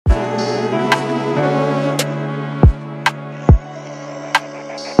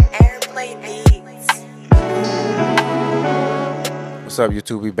What's up,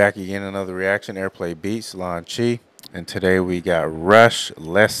 YouTube? We back again, another reaction. Airplay Beats, Lon Chi. And today we got Rush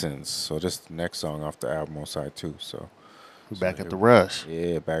Lessons. So this is the next song off the album on side 2. So we're back at the Rush.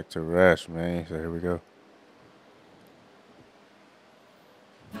 Yeah, back to Rush, man. So here we go.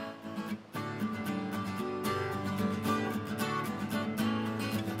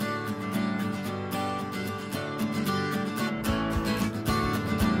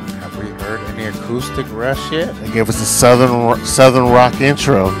 Have we heard any acoustic Rush yet? They gave us a southern rock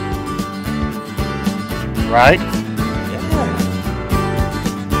intro, right? Yeah.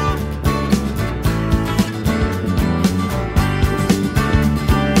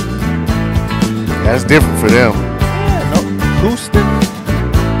 That's different for them. Yeah, no acoustic.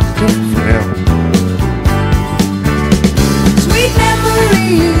 It's different for them. Sweet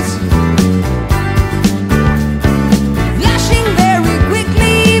memories flashing very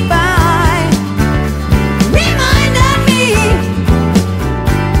quickly by, reminding me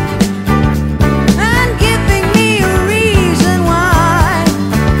and giving me a reason why.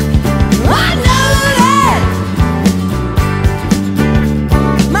 I know that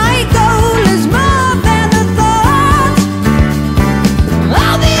my goal is more than a thought.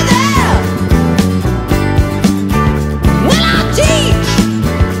 I'll be there when I teach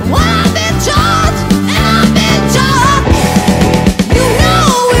what I've been taught, and I've been taught. You know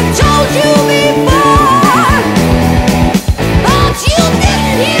we've told you before, but you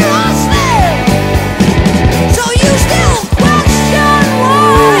didn't hear us then, so you still question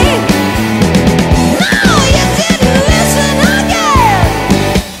why. Now you didn't listen again.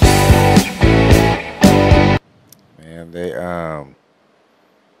 Man, they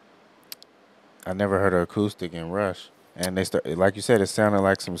I never heard of acoustic in Rush, and they start, like you said, it sounded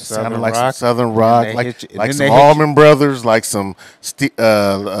like some southern Sounded like rock. some southern rock, And like then some they hit Allman Brothers, like some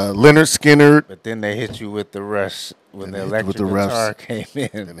Leonard Skinner. But then they hit you with the Rush when Then the they hit you electric with the guitar Rush. came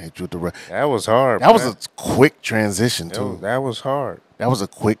And in. they hit you with the Rush. That was hard. That was man. a quick transition Yo, too. that was hard. That was a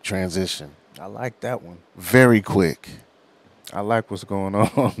quick transition. I like that one. Very quick. I like what's going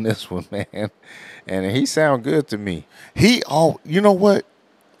on this one, man. And he sound good to me. You know what?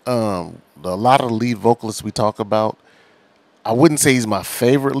 A lot of the lead vocalists we talk about, I wouldn't say he's my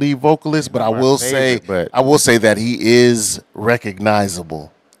favorite lead vocalist, but I will say that he is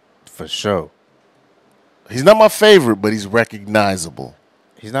recognizable. For sure. He's not my favorite, but he's recognizable.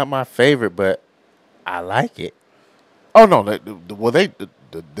 He's not my favorite, but I like it. Oh no,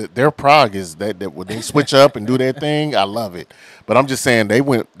 their prog is that when they switch up and do their thing, I love it. But I'm just saying that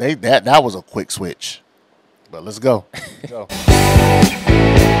was a quick switch. But let's go. Let's go.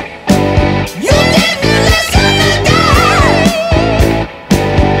 You didn't listen again.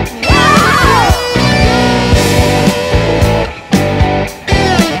 Wow.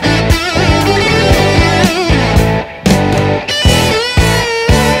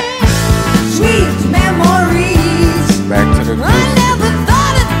 Sweet memories. Back to the I never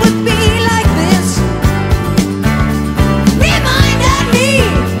thought it would be like this. Reminded me,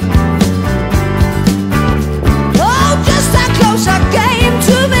 oh, just how close I came.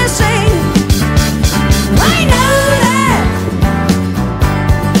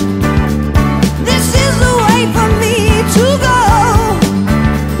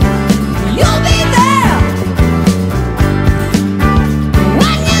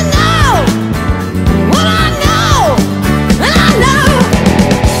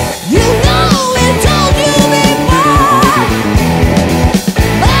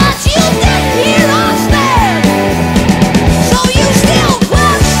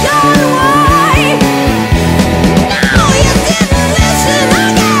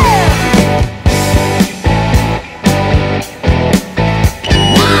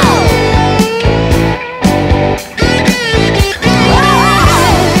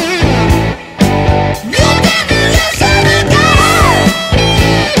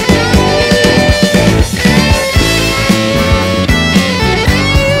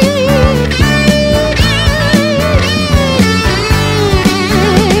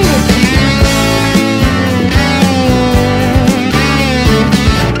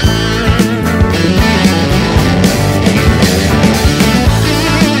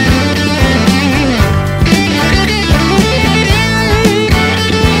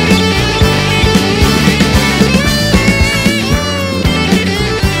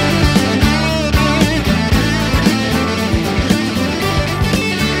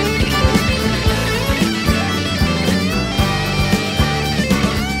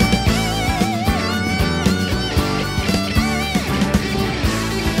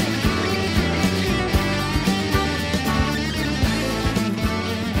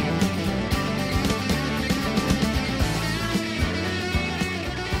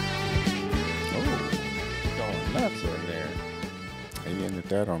 He ended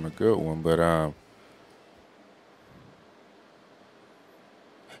that on a good one, but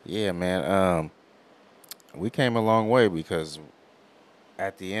yeah, man. We came a long way because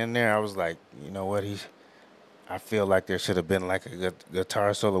at the end there, I was like, you know what? I feel like there should have been like a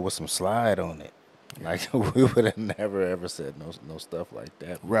guitar solo with some slide on it. Like we would have never ever said no stuff like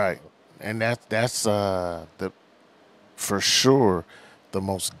that. Right. And that's the for sure the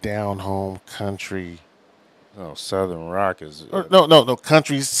most down home country. No, Southern rock is No,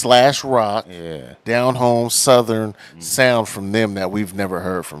 country / rock. yeah. Down home Southern sound from them that we've never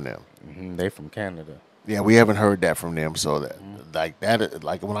heard from them. They from Canada. Yeah, we haven't heard that from them. So like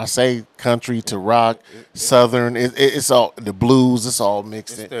when I say country to rock, Southern, it's all the blues. It's all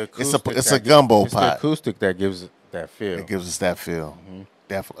mixed in. It's a gumbo pot. It's the acoustic that gives it that feel. It gives us that feel.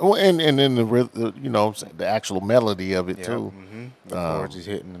 Definitely. Well, and then the actual melody of it too. The chords he's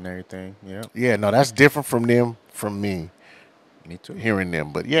hitting and everything. Yeah. Yeah, no, that's different from them, from me. Me too. Hearing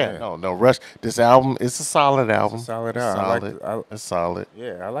them, but no, Rush. This album, it's a solid album. It's a solid album. It's solid.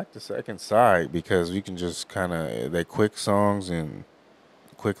 Yeah, I like the second side because you can just kind of they quick songs and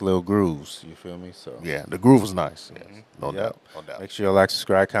quick little grooves. You feel me? So yeah, the groove was nice. Yes, no doubt. Make sure you like,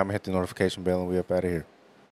 subscribe, comment, hit the notification bell, and we up out of here.